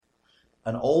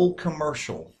an old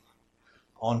commercial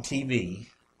on TV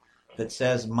that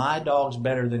says, "My dog's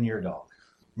better than your dog."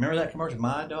 Remember that commercial?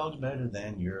 My dog's better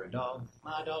than your dog.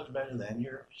 My dog's better than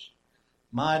yours.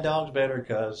 My dog's better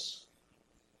because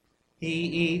he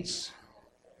eats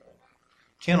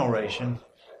kennel ration.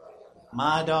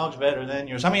 My dog's better than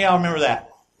yours. How many of y'all remember that?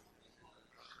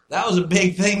 That was a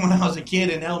big thing when I was a kid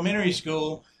in elementary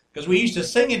school because we used to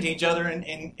sing it to each other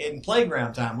in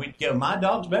playground time. We'd go, "My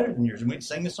dog's better than yours," and we'd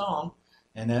sing the song.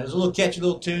 And it was a little catchy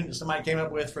little tune that somebody came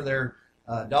up with for their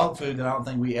dog food that I don't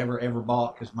think we ever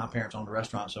bought because my parents owned a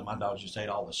restaurant, so my dogs just ate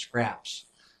all the scraps.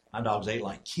 My dogs ate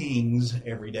like kings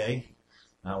every day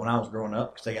when I was growing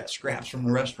up because they got scraps from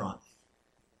the restaurant.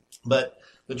 But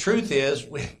the truth is,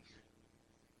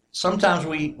 sometimes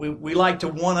we like to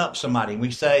one-up somebody.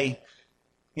 We say,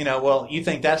 well, you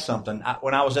think that's something.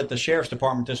 When I was at the sheriff's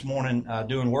department this morning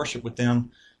doing worship with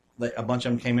them, a bunch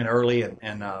of them came in early,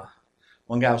 and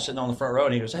one guy was sitting on the front row,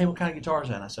 and he goes, "Hey, what kind of guitar is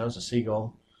that?" And I said, "Oh, it's a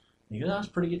Seagull." He goes, "Oh, that's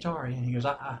a pretty guitar." And he goes,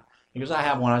 I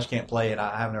have one. I just can't play it.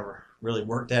 I haven't ever really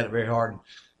worked at it very hard.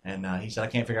 And he said, "I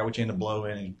can't figure out which end to blow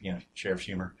in." And, sheriff's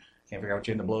humor. Can't figure out which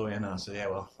end to blow in. And I said, "Yeah,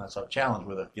 well, that's a challenge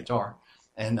with a guitar."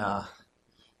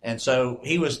 And so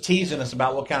he was teasing us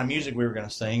about what kind of music we were going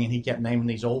to sing, and he kept naming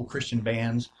these old Christian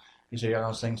bands. He said, "You're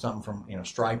going to sing something from,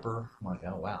 Stryper." I'm like,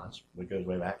 "Oh, wow, it goes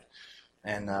way back."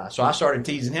 And so I started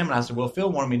teasing him, and I said, "Well, Phil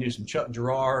wanted me to do some Chuck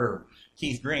Girard or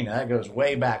Keith Green." Now, that goes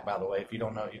way back, by the way. If you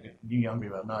don't know, you young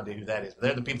people have no idea who that is. But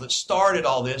they're the people that started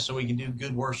all this so we can do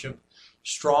good worship,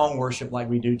 strong worship like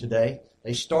we do today.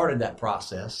 They started that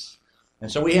process.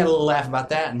 And so we had a little laugh about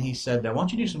that, and he said, "Why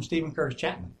don't you do some Stephen Curtis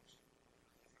Chapman?"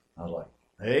 I was like,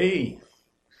 "Hey."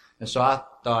 And so I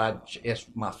thought, it's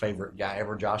my favorite guy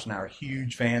ever. Josh and I are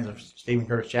huge fans of Stephen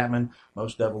Curtis Chapman,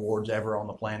 most Dove Awards ever on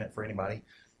the planet for anybody.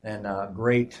 And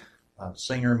great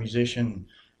singer, musician,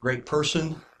 great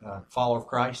person, follower of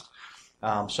Christ.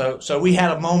 So we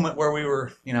had a moment where we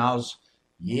were,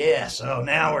 so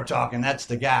now we're talking. That's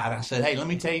the guy. And I said, "Hey, let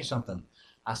me tell you something."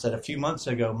 I said, a few months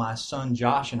ago, my son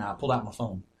Josh and I pulled out my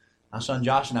phone. My son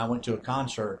Josh and I went to a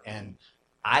concert, and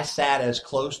I sat as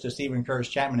close to Stephen Curtis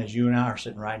Chapman as you and I are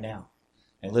sitting right now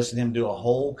and listened to him do a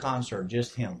whole concert,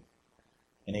 just him.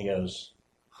 And he goes,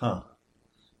 "Let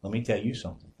me tell you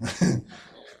something."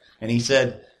 And he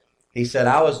said,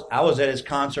 I was at his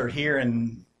concert here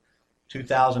in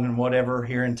 2000 and whatever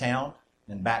here in town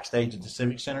and backstage at the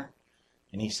Civic Center.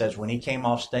 And he says, when he came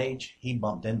off stage, he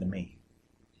bumped into me.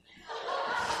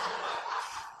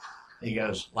 He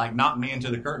goes, like knocked me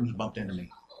into the curtains, bumped into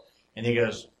me. And he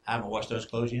goes, "I haven't washed those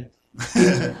clothes yet."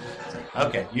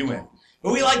 Okay, you win.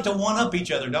 But we like to one-up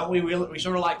each other, don't we? We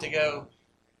sort of like to go,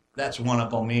 that's one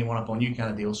up on me, one up on you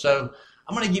kind of deal. So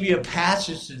I'm going to give you a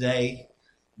passage today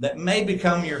that may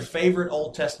become your favorite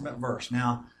Old Testament verse.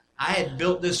 Now, I had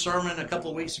built this sermon a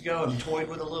couple of weeks ago and toyed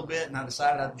with it a little bit, and I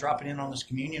decided I'd drop it in on this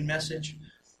communion message.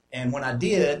 And when I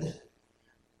did,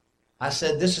 I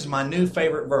said, this is my new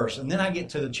favorite verse. And then I get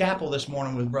to the chapel this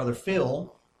morning with Brother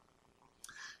Phil,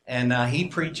 and he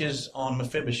preaches on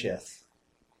Mephibosheth.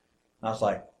 I was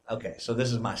like, okay, so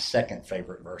this is my second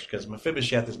favorite verse, because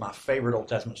Mephibosheth is my favorite Old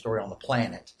Testament story on the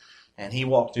planet. And he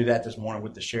walked through that this morning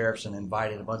with the sheriffs and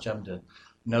invited a bunch of them to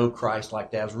know Christ like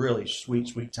that. It was really sweet,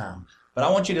 sweet time. But I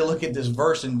want you to look at this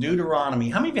verse in Deuteronomy.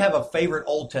 How many of you have a favorite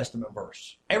Old Testament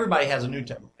verse? Everybody has a New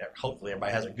Testament. Hopefully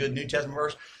everybody has a good New Testament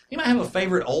verse. You might have a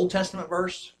favorite Old Testament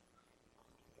verse.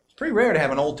 It's pretty rare to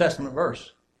have an Old Testament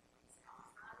verse.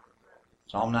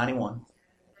 Psalm 91.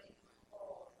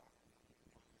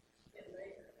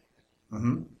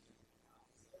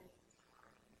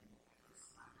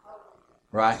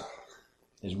 Right.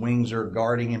 His wings are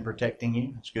guarding and protecting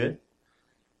you. That's good.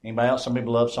 Anybody else? Some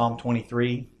people love Psalm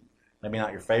 23. Maybe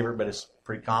not your favorite, but it's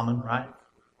pretty common, right?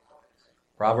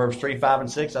 Proverbs 3, 5,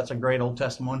 and 6. That's a great Old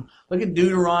Testament one. Look at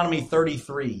Deuteronomy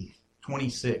 33,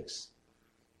 26.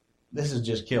 This is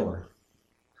just killer.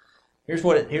 Here's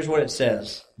what it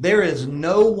says. There is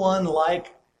no one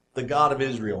like the God of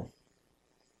Israel.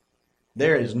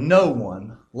 There is no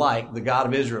one like the God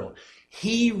of Israel.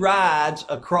 He rides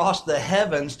across the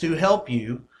heavens to help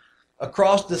you,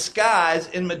 across the skies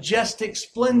in majestic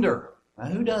splendor. Now,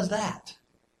 who does that?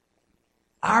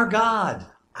 Our God.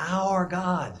 Our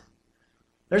God.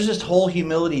 There's this whole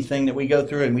humility thing that we go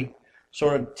through and we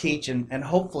sort of teach and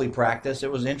hopefully practice.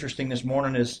 It was interesting this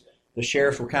morning as the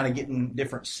sheriffs were kind of getting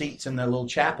different seats in the little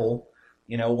chapel.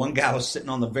 You know, one guy was sitting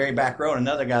on the very back row, and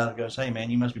another guy goes, "Hey, man,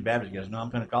 you must be Baptist." He goes, "No, I'm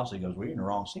Pentecostal." He goes, "Well, you're in the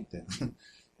wrong seat then."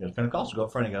 He goes, "Pentecostal, go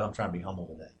up front." He goes, "I'm trying to be humble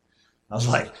today." I was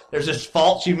like, there's this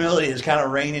false humility that's kind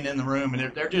of reigning in the room,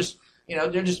 and they're just,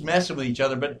 they're just messing with each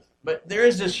other. But there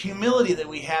is this humility that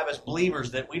we have as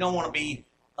believers that we don't want to be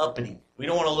uppity.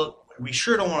 We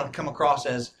sure don't want to come across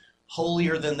as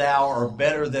holier than thou or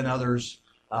better than others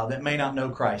that may not know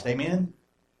Christ. Amen?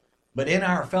 But in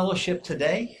our fellowship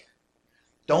today,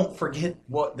 don't forget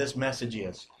what this message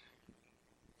is.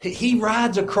 He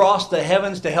rides across the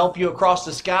heavens to help you across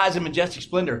the skies in majestic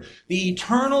splendor. The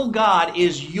eternal God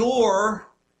is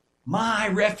my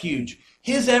refuge.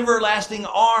 His everlasting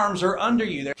arms are under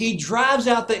you. He drives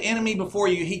out the enemy before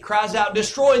you. He cries out,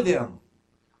 destroy them.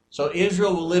 So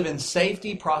Israel will live in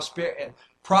safety,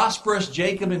 prosperous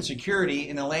Jacob in security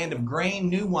in a land of grain,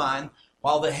 new wine,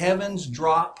 while the heavens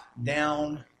drop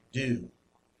down dew.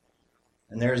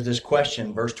 And there's this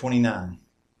question, verse 29.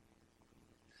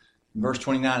 In verse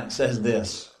 29 it says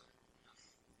this: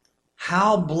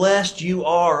 how blessed you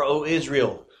are, O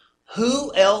Israel!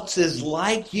 Who else is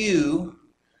like you,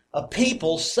 a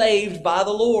people saved by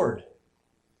the Lord?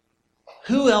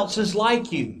 Who else is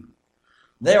like you?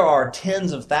 There are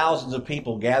tens of thousands of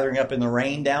people gathering up in the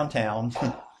rain downtown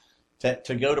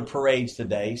to go to parades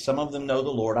today. Some of them know the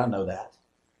Lord, I know that.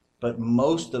 But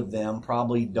most of them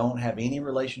probably don't have any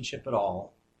relationship at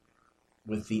all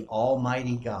with the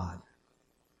Almighty God,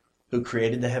 who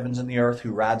created the heavens and the earth,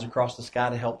 who rides across the sky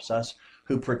to help us,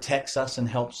 who protects us and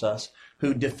helps us,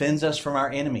 who defends us from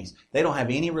our enemies. They don't have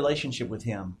any relationship with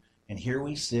Him. And here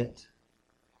we sit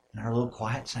in our little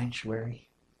quiet sanctuary,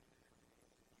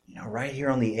 right here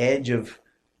on the edge of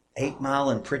 8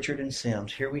 Mile and Pritchard and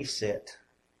Sims. Here we sit,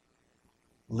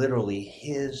 literally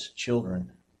His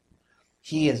children.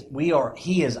 He is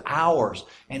ours,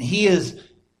 and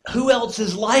who else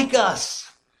is like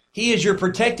us? He is your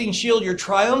protecting shield, your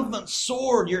triumphant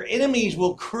sword. Your enemies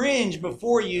will cringe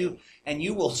before you, and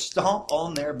you will stomp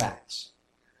on their backs.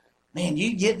 Man,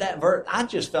 you get that verse. I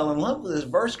just fell in love with this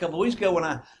verse a couple of weeks ago when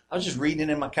I was just reading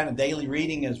it in my kind of daily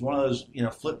reading as one of those,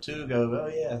 flip to, go,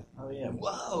 oh yeah,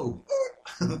 whoa.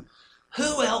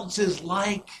 Who else is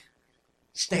like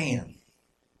Stan?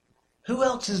 Who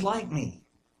else is like me?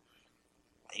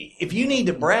 If you need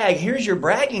to brag, here's your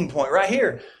bragging point right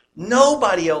here.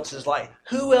 Nobody else is like.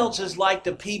 Who else is like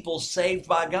the people saved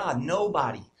by God?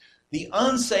 Nobody. The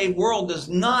unsaved world does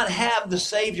not have the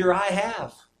Savior I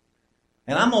have.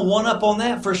 And I'm a one-up on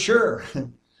that for sure.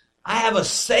 I have a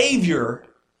Savior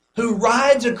who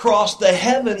rides across the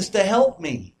heavens to help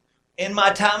me in my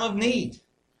time of need.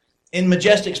 In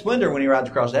majestic splendor when He rides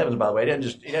across the heavens, by the way.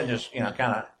 He doesn't just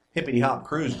kind of hippity-hop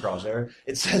cruise across there.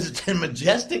 It says it's in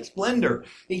majestic splendor.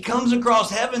 He comes across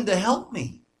heaven to help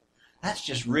me. That's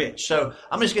just rich. So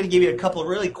I'm just going to give you a couple of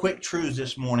really quick truths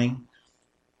this morning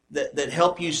that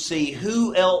help you see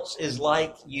who else is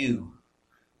like you.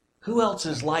 Who else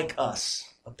is like us,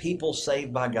 a people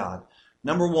saved by God?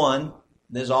 Number one,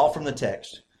 this is all from the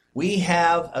text. We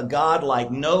have a God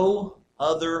like no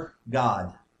other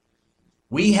God.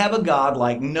 We have a God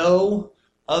like no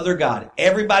other God.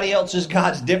 Everybody else's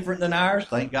God's different than ours,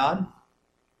 thank God.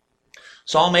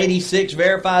 Psalm 86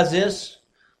 verifies this.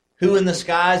 Who in the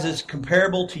skies is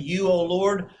comparable to you, O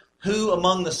Lord? Who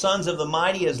among the sons of the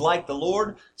mighty is like the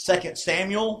Lord? 2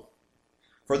 Samuel.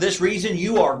 For this reason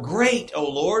you are great, O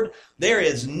Lord. There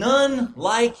is none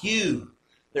like you.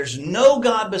 There's no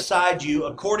God beside you,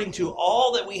 according to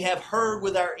all that we have heard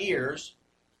with our ears.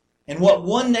 And what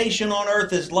one nation on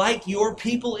earth is like your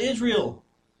people Israel,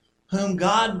 whom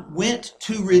God went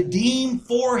to redeem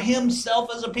for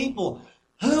Himself as a people.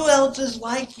 Who else is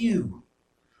like you?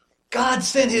 God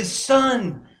sent His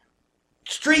Son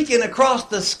streaking across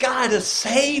the sky to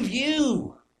save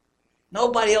you.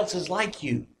 Nobody else is like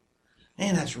you.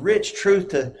 Man, that's rich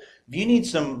truth. If you need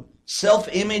some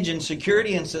self-image and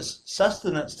security and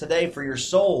sustenance today for your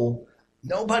soul,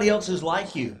 nobody else is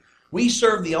like you. We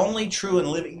serve the only true and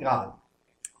living God.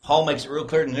 Paul makes it real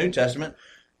clear in the New Testament.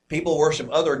 People worship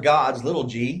other gods, little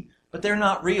g, but they're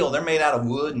not real. They're made out of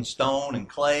wood and stone and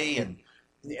clay, and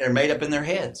they're made up in their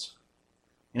heads.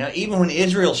 Even when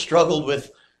Israel struggled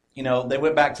with, they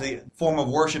went back to the form of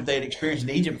worship they had experienced in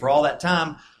Egypt for all that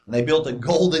time, and they built a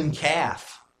golden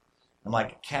calf. I'm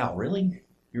like, a cow, really?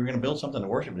 You were going to build something to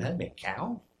worship, but it had to be a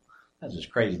cow? That's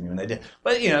just crazy to me when they did.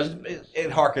 But,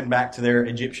 it harkened back to their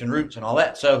Egyptian roots and all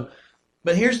that. So,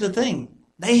 but here's the thing.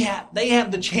 They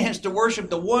have the chance to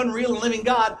worship the one real and living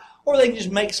God, or they can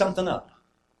just make something up.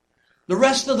 The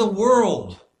rest of the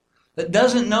world that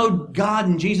doesn't know God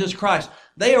and Jesus Christ,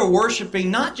 they are worshiping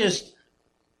not just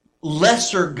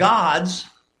lesser gods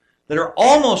that are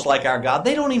almost like our God.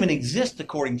 They don't even exist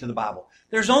according to the Bible.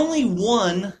 There's only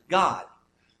one God.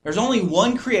 There's only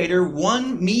one creator,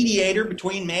 one mediator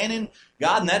between man and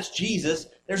God, and that's Jesus.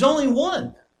 There's only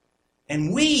one.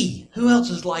 And who else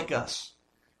is like us?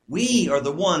 We are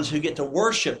the ones who get to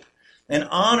worship and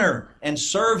honor and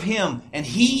serve Him. And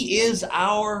He is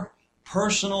our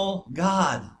personal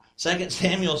God. 2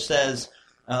 Samuel says,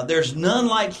 there's none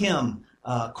like Him,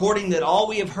 according that all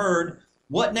we have heard.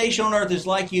 What nation on earth is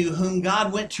like you, whom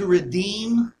God went to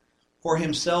redeem for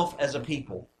Himself as a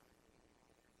people?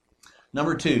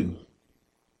 Number 2,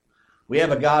 we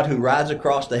have a God who rides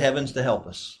across the heavens to help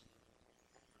us.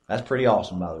 That's pretty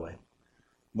awesome, by the way.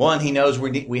 1, He knows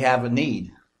we have a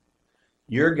need.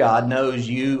 Your God knows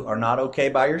you are not okay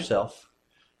by yourself,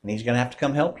 and He's going to have to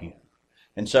come help you.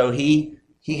 And so He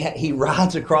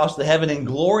rides across the heaven in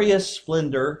glorious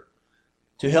splendor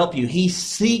to help you. He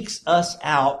seeks us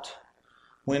out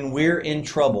when we're in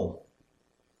trouble.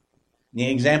 The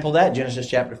example of that, Genesis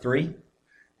chapter 3.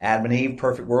 Adam and Eve,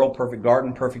 perfect world, perfect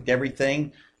garden, perfect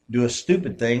everything, do a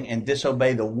stupid thing and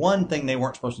disobey the one thing they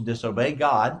weren't supposed to disobey,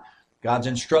 God's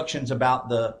instructions about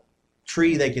the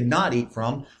tree they could not eat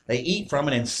from. They eat from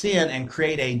it and sin and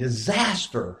create a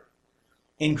disaster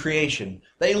in creation.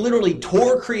 They literally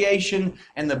tore creation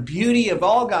and the beauty of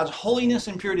all God's holiness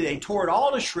and purity. They tore it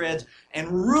all to shreds and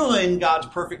ruined God's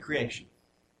perfect creation.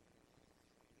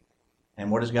 And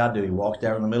what does God do? He walks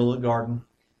down in the middle of the garden,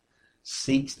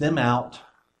 seeks them out,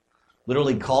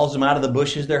 literally calls them out of the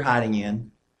bushes they're hiding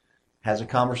in, has a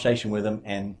conversation with them,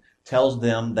 and tells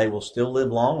them they will still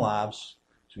live long lives.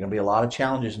 There's going to be a lot of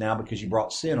challenges now because you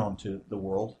brought sin onto the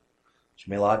world. There's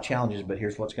going to be a lot of challenges, but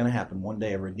here's what's going to happen. One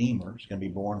day a Redeemer is going to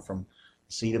be born from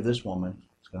the seed of this woman.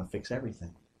 It's going to fix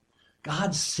everything.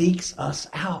 God seeks us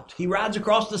out. He rides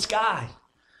across the sky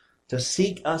to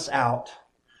seek us out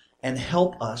and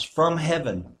help us from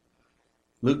heaven.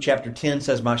 Luke chapter 10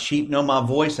 says, my sheep know my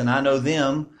voice and I know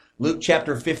them. Luke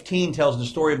chapter 15 tells the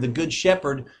story of the good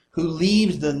shepherd who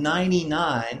leaves the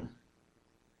 99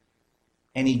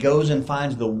 and he goes and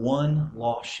finds the one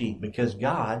lost sheep because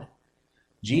God,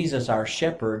 Jesus, our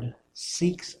shepherd,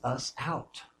 seeks us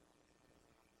out.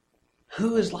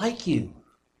 Who is like you?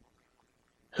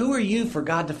 Who are you for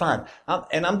God to find? I'm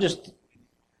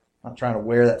trying to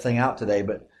wear that thing out today,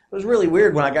 but it was really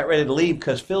weird when I got ready to leave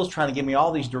because Phil's trying to give me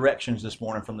all these directions this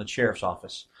morning from the sheriff's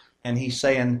office. And he's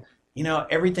saying,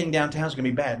 everything downtown is going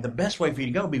to be bad. The best way for you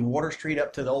to go would be Water Street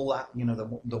up to the old,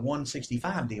 the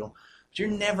 165 deal. But you're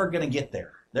never going to get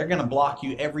there. They're going to block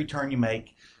you every turn you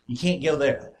make. You can't go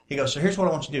there. He goes, so here's what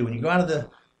I want you to do. When you go out of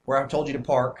where I told you to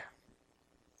park,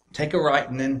 take a right,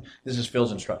 and then, this is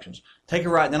Phil's instructions. Take a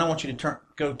right, and then I want you to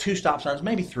go 2 stop signs,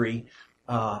 maybe 3.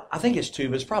 I think it's 2,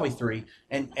 but it's probably 3.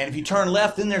 And if you turn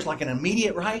left, then there's like an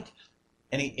immediate right.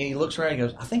 And he looks around and he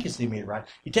goes, I think it's the immediate right.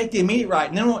 You take the immediate right,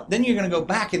 and then you're going to go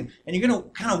back and you're going to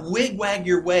kind of wig-wag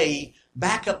your way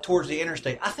back up towards the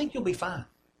interstate. I think you'll be fine.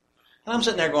 And I'm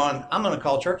sitting there going, I'm going to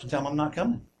call church and tell them I'm not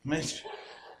coming.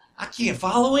 I can't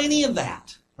follow any of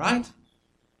that, right?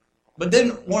 But then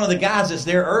one of the guys that's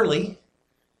there early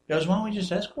goes, why don't we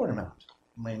just escort him out?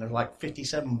 There's like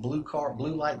 57 blue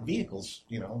light vehicles,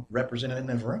 represented in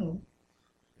this room.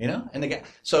 And the guy.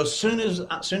 So as soon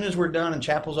as we're done and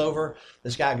chapel's over,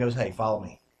 this guy goes, "Hey, follow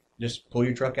me. Just pull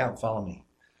your truck out and follow me."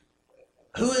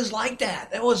 Who is like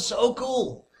that? That was so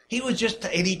cool. He was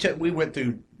we went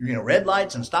through, red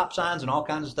lights and stop signs and all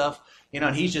kinds of stuff,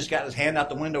 and he's just got his hand out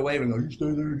the window waving, going, you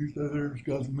stay there, this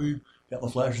guy's for me. Got my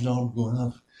flashers on, going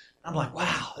up. I'm like,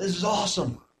 wow, this is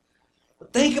awesome.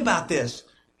 But think about this.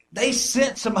 They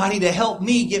sent somebody to help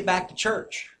me get back to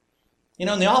church.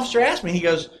 And the officer asked me, he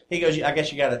goes, I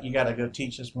guess you gotta go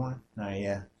teach this morning? Oh,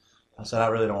 yeah. I said, I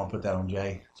really don't want to put that on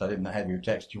Jay. So I didn't have your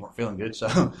text. You weren't feeling good.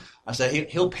 So I said,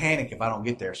 he'll panic if I don't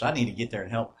get there. So I need to get there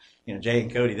and help. Jay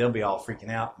and Cody, they'll be all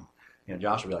freaking out. And,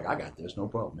 Josh will be like, I got this. No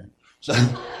problem, man. So,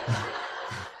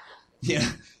 you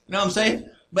know what I'm saying?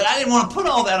 But I didn't want to put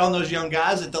all that on those young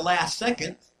guys at the last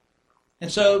second.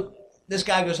 And so this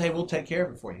guy goes, hey, we'll take care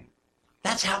of it for you.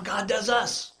 That's how God does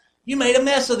us. You made a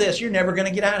mess of this. You're never going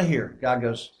to get out of here. God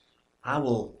goes, I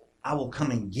will come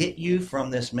and get you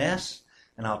from this mess,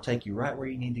 and I'll take you right where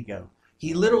you need to go.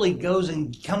 He literally goes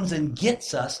and comes and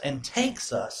gets us and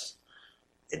takes us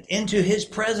into His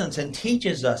presence and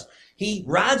teaches us. He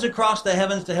rides across the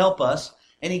heavens to help us,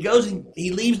 and He goes and He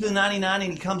leaves the 99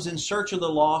 and He comes in search of the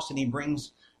lost, and He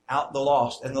brings out the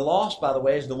lost. And the lost, by the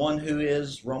way, is the one who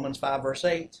is Romans 5 verse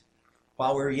 8.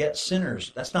 While we're yet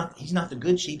sinners. He's not the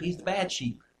good sheep, He's the bad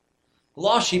sheep. The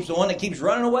lost sheep's the one that keeps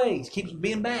running away. He keeps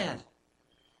being bad.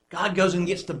 God goes and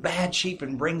gets the bad sheep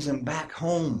and brings them back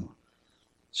home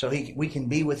so we can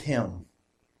be with Him.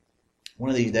 One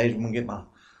of these days, when we get the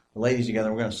ladies together,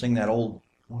 we're going to sing that I want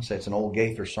to say it's an old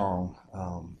Gaither song,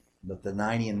 the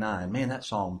 90 and 9. Man, that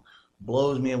song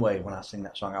blows me away when I sing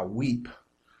that song. I weep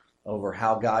over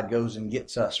how God goes and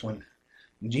gets us. When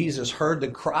Jesus heard the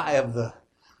cry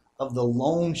of of the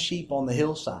lone sheep on the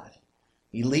hillside.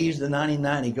 He leaves the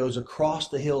 99, he goes across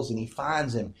the hills and he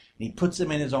finds him, and he puts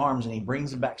him in his arms and he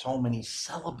brings him back home and he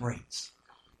celebrates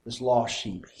this lost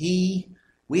sheep.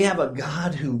 We have a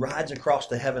God who rides across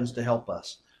the heavens to help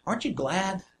us. Aren't you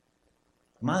glad?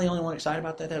 Am I the only one excited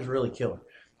about that? That was really killer.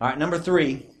 All right, number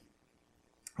 3,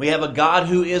 we have a God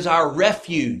who is our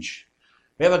refuge.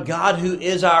 We have a God who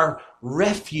is our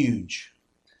refuge.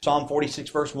 Psalm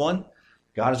 46 verse 1,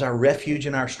 God is our refuge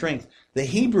and our strength. The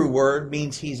Hebrew word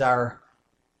means he's our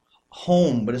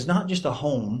home, but it's not just a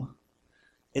home.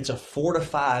 It's a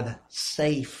fortified,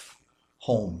 safe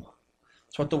home.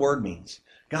 That's what the word means.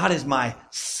 God is my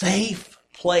safe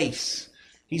place.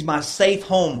 He's my safe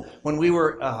home. When we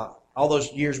were, all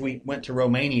those years we went to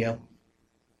Romania,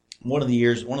 one of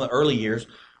the early years,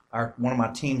 one of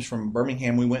my teams from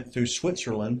Birmingham, we went through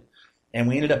Switzerland, and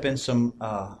we ended up in some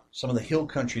of the hill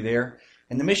country there.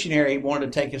 And the missionary wanted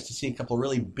to take us to see a couple of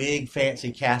really big,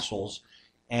 fancy castles.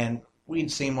 And we'd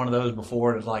seen one of those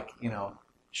before. It was like,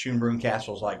 Schönbrunn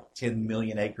Castle's like 10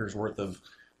 million acres worth of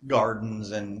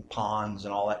gardens and ponds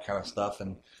and all that kind of stuff.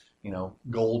 And,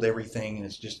 gold everything. And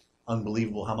it's just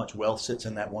unbelievable how much wealth sits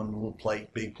in that one little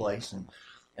big place.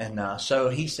 And so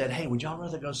he said, hey, would y'all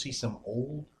rather go see some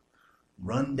old,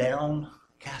 run-down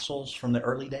castles from the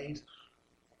early days?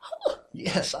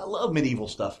 Yes, I love medieval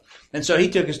stuff. And so he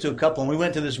took us to a couple, and we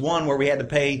went to this one where we had to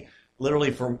pay literally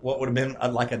for what would have been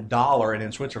like $1, and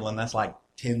in Switzerland that's like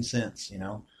 10 cents,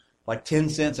 like 10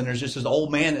 cents, and there's just this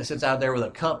old man that sits out there with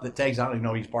a cup that takes, I don't even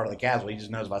know he's part of the castle, he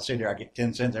just knows if I sit here I get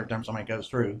 10 cents every time somebody goes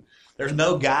through. There's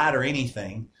no guide or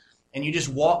anything, and you just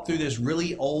walk through this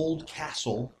really old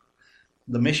castle.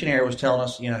 The missionary was telling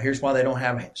us, here's why they don't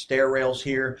have stair rails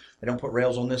here. They don't put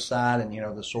rails on this side, and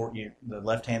the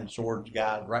left-handed sword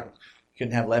guy, right? You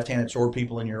couldn't have left-handed sword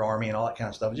people in your army and all that kind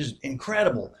of stuff. It's just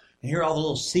incredible. And here are all the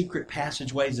little secret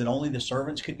passageways that only the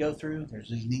servants could go through. There's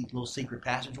these neat little secret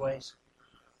passageways.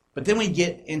 But then we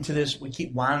get into this. We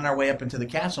keep winding our way up into the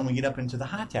castle, and we get up into the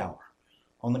high tower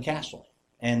on the castle.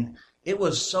 And it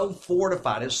was so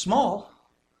fortified. It's small,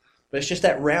 but it's just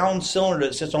that round cylinder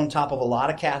that sits on top of a lot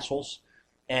of castles.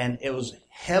 And it was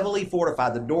heavily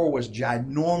fortified. The door was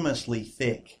ginormously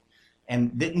thick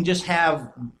and didn't just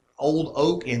have old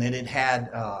oak in it. It had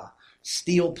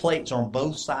steel plates on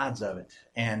both sides of it.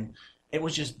 And it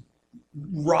was just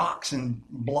rocks and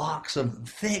blocks of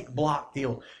thick block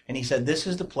steel. And he said, this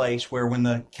is the place where when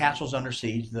the castle's under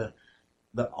siege, the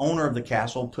owner of the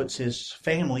castle puts his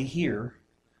family here.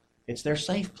 It's their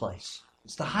safe place.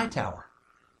 It's the high tower.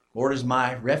 Lord is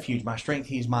my refuge, my strength.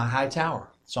 He's my high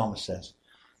tower, the psalmist says.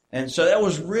 And so that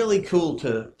was really cool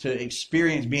to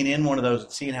experience being in one of those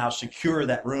and seeing how secure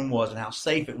that room was and how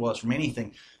safe it was from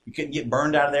anything. You couldn't get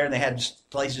burned out of there, and they had just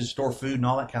places to store food and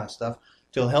all that kind of stuff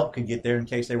till help could get there in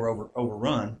case they were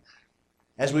overrun.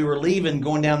 As we were leaving,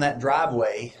 going down that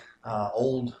driveway,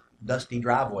 old dusty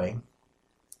driveway,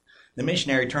 the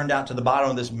missionary turned out to the bottom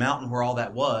of this mountain where all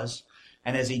that was,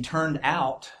 and as he turned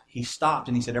out, he stopped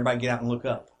and he said, everybody get out and look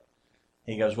up.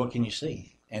 He goes, what can you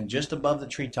see? And just above the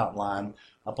treetop line,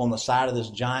 up on the side of this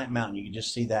giant mountain, you can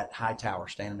just see that high tower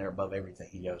standing there above everything.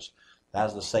 He goes, that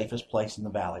was the safest place in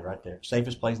the valley right there.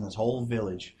 Safest place in this whole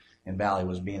village and valley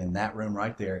was being in that room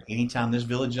right there. Anytime this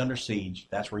village is under siege,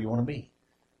 that's where you want to be.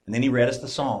 And then he read us the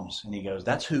Psalms, and he goes,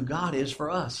 that's who God is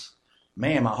for us.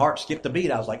 Man, my heart skipped a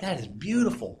beat. I was like, that is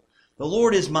beautiful. The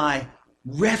Lord is my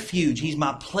refuge. He's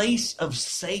my place of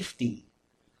safety.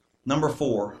 Number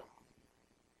 4,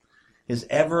 his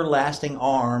everlasting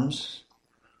arms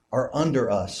are under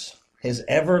us. His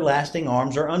everlasting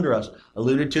arms are under us.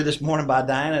 Alluded to this morning by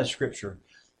Diana, a scripture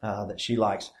that she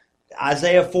likes.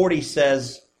 Isaiah 40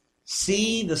 says,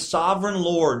 see, the sovereign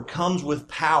Lord comes with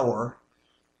power.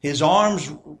 His arm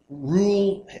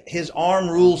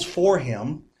rules for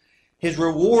him. His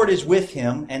reward is with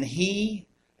him, and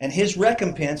his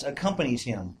recompense accompanies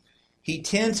him. He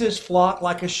tends his flock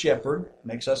like a shepherd,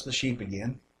 makes us the sheep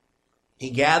again. He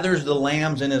gathers the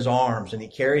lambs in his arms, and he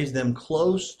carries them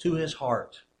close to his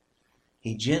heart.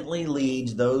 He gently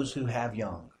leads those who have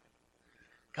young.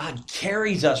 God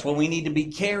carries us when we need to be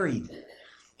carried.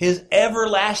 His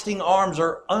everlasting arms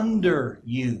are under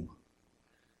you.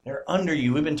 They're under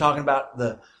you. We've been talking about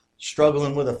the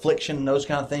struggling with affliction and those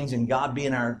kind of things, and God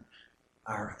being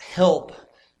our help.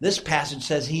 This passage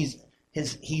says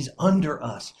He's under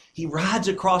us. He rides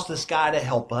across the sky to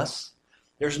help us.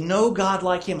 There's no God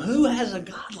like him. Who has a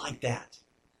God like that?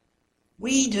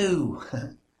 We do.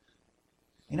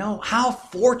 How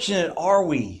fortunate are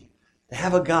we to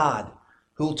have a God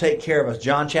who will take care of us?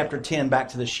 John chapter 10, back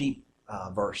to the sheep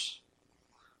verse.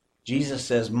 Jesus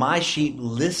says, my sheep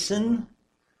listen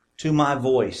to my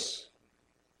voice.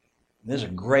 This is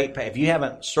a great, if you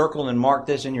haven't circled and marked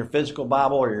this in your physical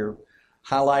Bible or you're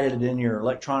highlighted it in your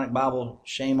electronic Bible,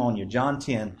 shame on you. John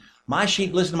 10. My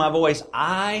sheep listen to my voice.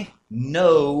 I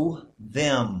know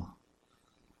them.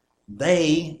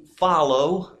 They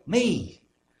follow me.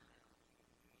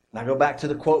 And I go back to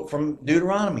the quote from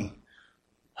Deuteronomy.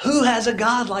 Who has a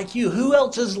God like you? Who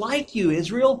else is like you,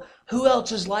 Israel? Who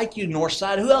else is like you,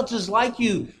 Northside? Who else is like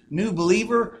you, new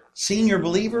believer, senior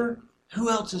believer? Who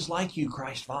else is like you,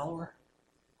 Christ follower?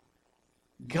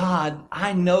 God,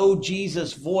 I know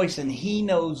Jesus' voice and He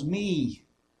knows me.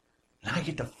 And I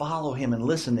get to follow Him and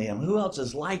listen to Him. Who else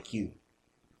is like you?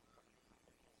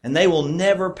 And they will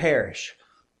never perish.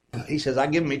 He says, I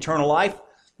give them eternal life.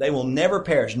 They will never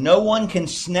perish. No one can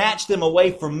snatch them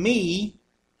away from me.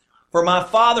 For my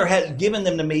Father has given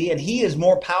them to me, and He is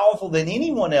more powerful than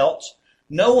anyone else.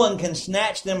 No one can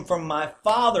snatch them from my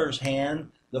Father's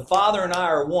hand. The Father and I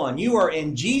are one. You are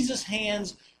in Jesus'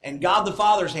 hands and God the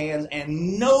Father's hands,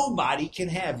 and nobody can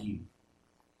have you.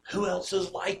 Who else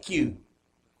is like you?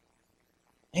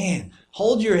 Man,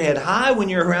 hold your head high when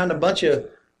you're around a bunch of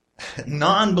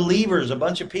non-believers, a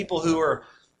bunch of people who are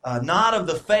not of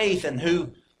the faith and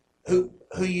who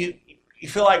you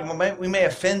feel like we may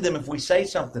offend them if we say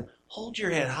something. Hold your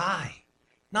head high.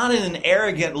 Not in an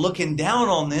arrogant looking down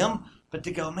on them, but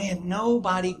to go, man,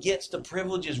 nobody gets the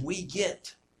privileges we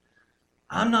get.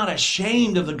 I'm not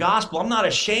ashamed of the gospel. I'm not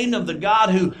ashamed of the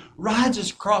God who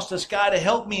rides across the sky to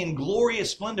help me in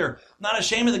glorious splendor. I'm not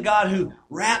ashamed of the God who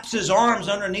wraps His arms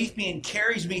underneath me and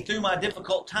carries me through my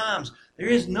difficult times. There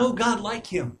is no God like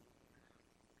Him.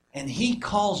 And He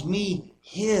calls me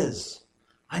His.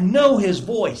 I know His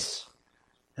voice,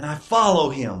 and I follow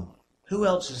Him. Who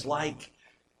else is like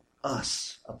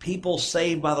us? A people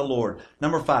saved by the Lord.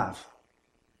 Number 5,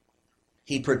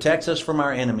 He protects us from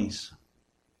our enemies.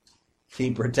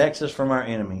 He protects us from our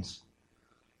enemies.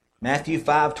 Matthew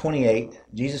 5:28,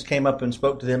 Jesus came up and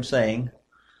spoke to them saying,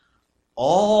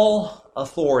 all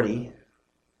authority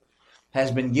has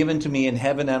been given to me in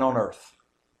heaven and on earth.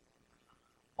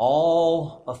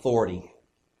 All authority.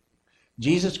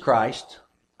 Jesus Christ,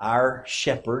 our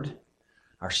shepherd,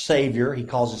 our Savior, He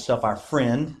calls Himself our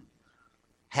friend,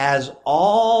 has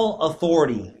all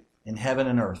authority in heaven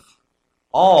and earth.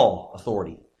 All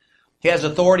authority. He has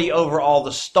authority over all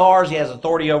the stars. He has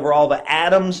authority over all the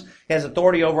atoms. He has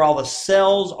authority over all the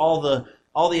cells, all the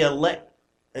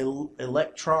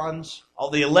electrons, all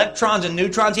the electrons and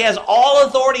neutrons. He has all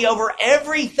authority over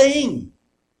everything.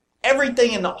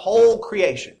 Everything in the whole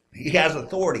creation. He has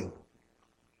authority.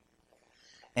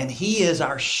 And He is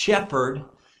our shepherd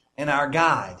and our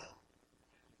guide.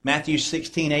 Matthew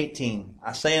 16:18.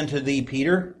 I say unto thee,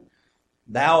 Peter,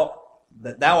 thou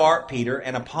art Peter,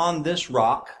 and upon this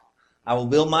rock I will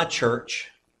build my church,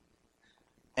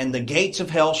 and the gates of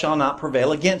hell shall not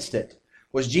prevail against it.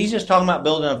 Was Jesus talking about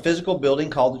building a physical building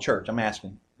called the church? I'm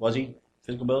asking. Was He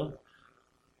physical building?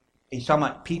 He's talking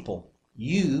about people.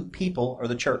 You people are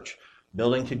the church.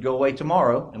 Building could go away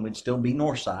tomorrow and we'd still be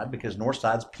Northside, because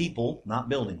Northside's people, not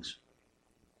buildings.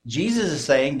 Jesus is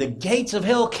saying the gates of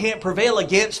hell can't prevail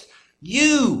against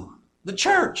you, the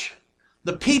church.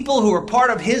 The people who are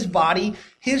part of His body,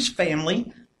 His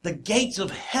family. The gates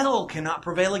of hell cannot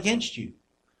prevail against you.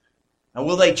 Now,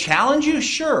 will they challenge you?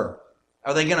 Sure.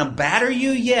 Are they going to batter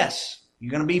you? Yes. You're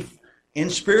going to be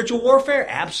in spiritual warfare?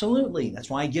 Absolutely.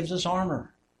 That's why He gives us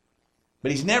armor.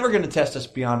 But He's never going to test us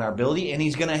beyond our ability, and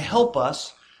He's going to help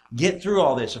us get through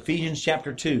all this. Ephesians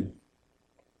chapter 2.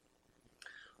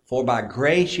 For by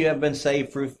grace you have been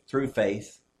saved through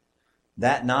faith,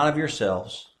 that not of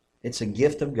yourselves. It's a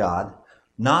gift of God,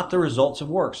 not the results of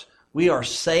works. We are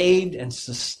saved and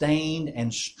sustained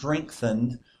and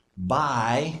strengthened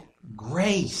by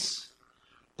grace.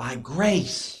 By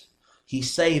grace. He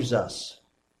saves us.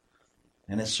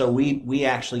 And so we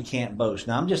actually can't boast.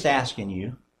 Now I'm just asking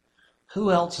you,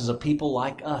 who else is a people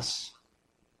like us?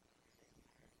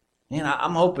 Man,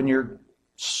 I'm hoping you're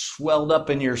swelled up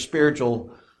in your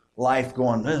spiritual life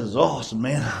going, this is awesome,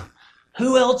 man.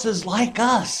 Who else is like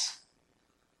us?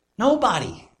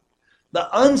 Nobody. The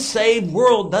unsaved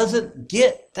world doesn't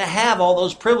get to have all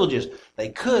those privileges. They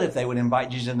could if they would invite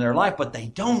Jesus in their life, but they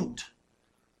don't.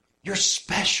 You're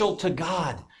special to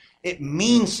God. It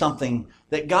means something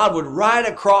that God would ride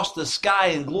across the sky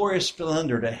in glorious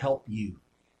splendor to help you.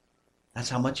 That's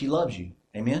how much He loves you.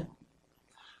 Amen?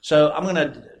 So I'm going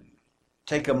to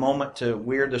take a moment to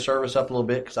weird the service up a little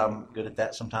bit, because I'm good at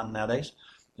that sometimes nowadays.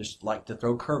 Just like to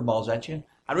throw curveballs at you.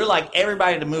 I'd really like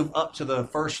everybody to move up to the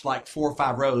first 4 or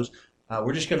 5 rows.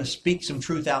 We're just going to speak some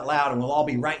truth out loud, and we'll all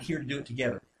be right here to do it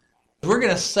together. We're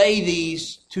going to say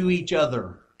these to each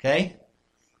other, okay?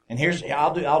 And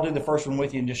I'll do the first one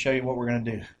with you and just show you what we're going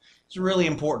to do. It's really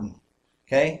important.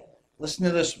 Okay? Listen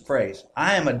to this phrase.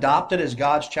 I am adopted as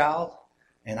God's child,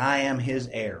 and I am His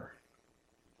heir.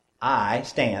 I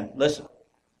stand. Listen.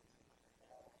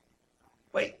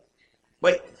 Wait.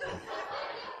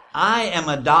 I am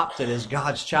adopted as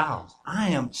God's child.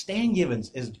 Stan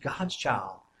Givens is God's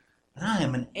child, and I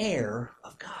am an heir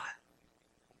of God.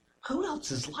 Who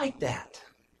else is like that?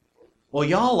 Well,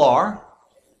 y'all are.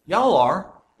 Y'all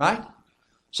are, right?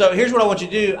 So here's what I want you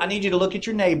to do. I need you to look at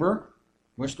your neighbor.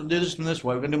 We're going to do this in this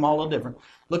way. We're going to do them all a little different.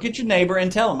 Look at your neighbor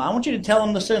and tell him. I want you to tell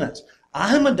him the sentence.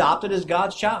 I am adopted as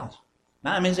God's child.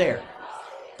 And I'm His heir.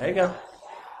 There you go.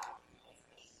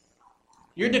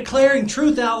 You're declaring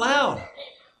truth out loud.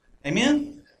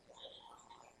 Amen?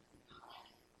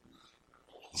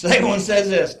 The second one says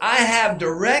this. I have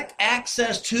direct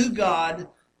access to God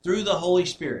through the Holy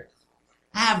Spirit.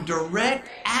 I have direct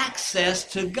access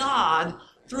to God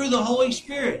through the Holy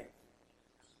Spirit.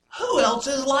 Who else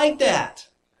is like that?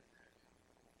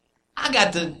 I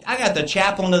got the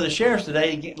chaplain of the sheriff's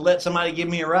today. Let somebody give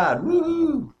me a ride.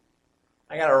 Woohoo!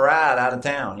 I got a ride out of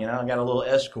town. I got a little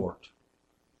escort.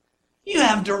 You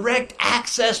have direct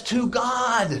access to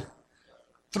God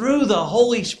through the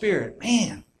Holy Spirit.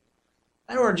 Man,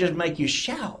 that ought to just make you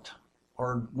shout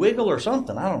or wiggle or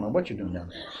something. I don't know what you're doing down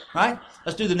there. Right?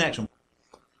 Let's do the next one.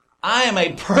 I am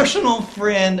a personal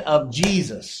friend of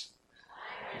Jesus.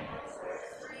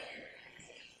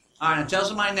 All right, now tell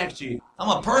somebody next to you.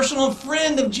 I'm a personal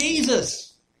friend of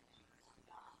Jesus.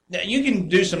 Now, you can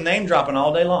do some name dropping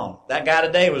all day long. That guy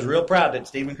today was real proud that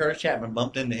Stephen Curtis Chapman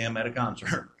bumped into him at a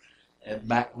concert.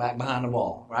 Back behind the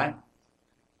wall, right?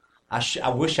 I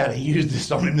wish I'd have used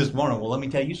this on him this morning. Well, let me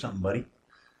tell you something, buddy.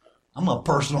 I'm a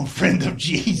personal friend of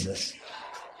Jesus.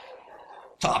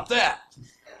 Top that.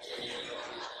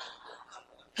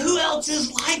 Who else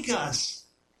is like us?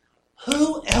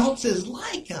 Who else is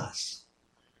like us?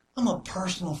 I'm a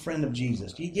personal friend of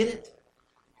Jesus. Do you get it?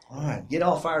 All right, get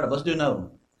all fired up. Let's do another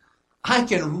one. I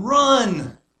can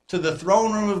run to the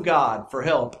throne room of God for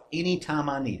help anytime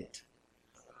I need it.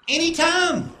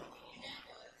 Anytime.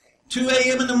 2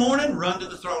 a.m. in the morning, run to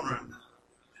the throne room.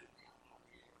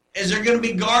 Is there going to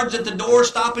be guards at the door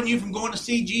stopping you from going to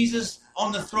see Jesus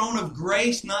on the throne of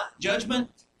grace, not judgment?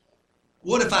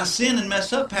 What if I sin and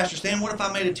mess up, Pastor Stan? What if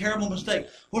I made a terrible mistake?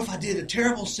 What if I did a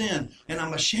terrible sin and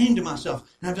I'm ashamed of myself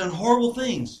and I've done horrible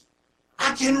things?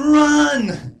 I can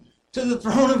run to the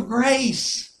throne of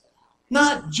grace,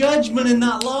 not judgment and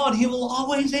not law, and He will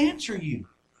always answer you.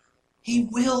 He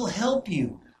will help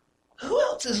you. Who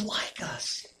else is like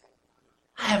us?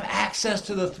 I have access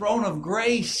to the throne of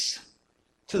grace.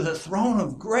 To the throne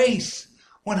of grace.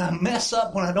 When I mess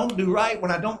up, when I don't do right,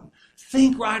 when I don't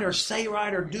think right or say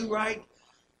right or do right,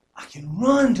 I can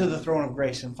run to the throne of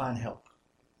grace and find help.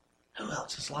 Who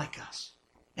else is like us?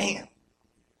 Man,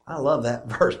 I love that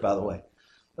verse, by the way.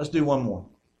 Let's do one more.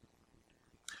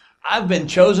 I've been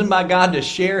chosen by God to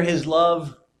share His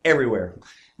love everywhere.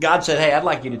 God said, hey, I'd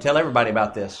like you to tell everybody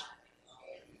about this.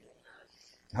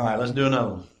 All right, let's do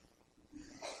another one.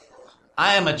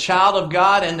 I am a child of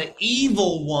God, and the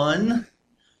evil one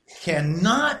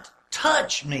cannot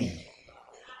touch me.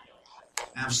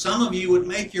 Now, if some of you would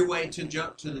make your way to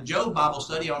the Job Bible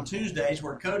study on Tuesdays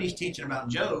where Cody's teaching about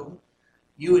Job,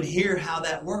 you would hear how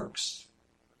that works.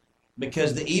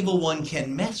 Because the evil one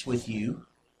can mess with you,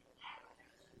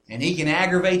 and he can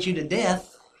aggravate you to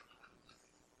death,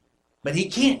 but he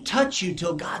can't touch you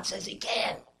till God says he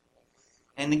can.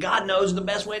 And God knows the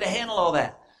best way to handle all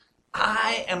that.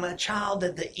 I am a child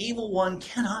that the evil one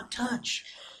cannot touch.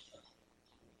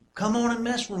 Come on and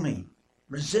mess with me.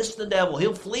 Resist the devil.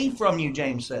 He'll flee from you,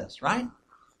 James says, right?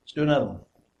 Let's do another one.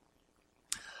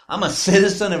 I'm a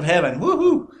citizen of heaven.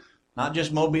 Woohoo! Not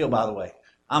just Mobile, by the way.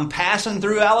 I'm passing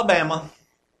through Alabama.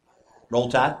 Roll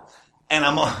Tide. And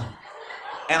I'm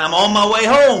on my way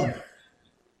home.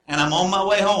 And I'm on my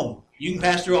way home. You can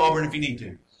pass through Auburn if you need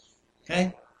to.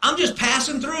 Okay? I'm just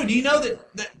passing through. Do you know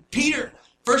that Peter,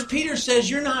 1 Peter says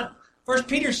you're not, 1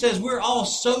 Peter says we're all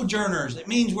sojourners. It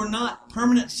means we're not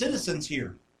permanent citizens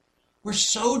here. We're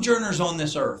sojourners on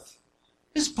this earth.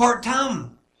 This is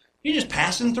part-time. You're just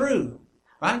passing through.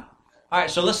 Right? All right,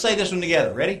 so let's say this one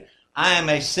together. Ready? I am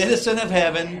a citizen of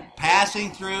heaven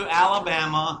passing through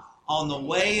Alabama on the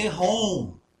way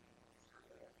home.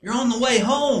 You're on the way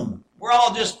home. We're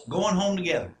all just going home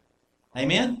together.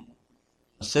 Amen?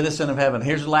 A citizen of heaven.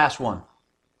 Here's the last one.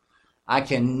 I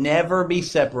can never be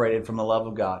separated from the love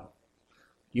of God.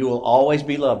 You will always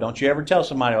be loved. Don't you ever tell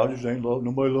somebody, I just ain't loved.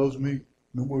 Nobody loves me.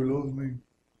 Nobody loves me.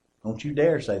 Don't you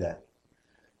dare say that.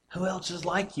 Who else is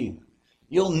like you?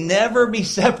 You'll never be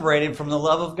separated from the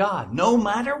love of God, no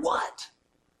matter what.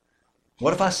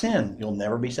 What if I sin? You'll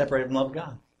never be separated from the love of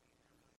God.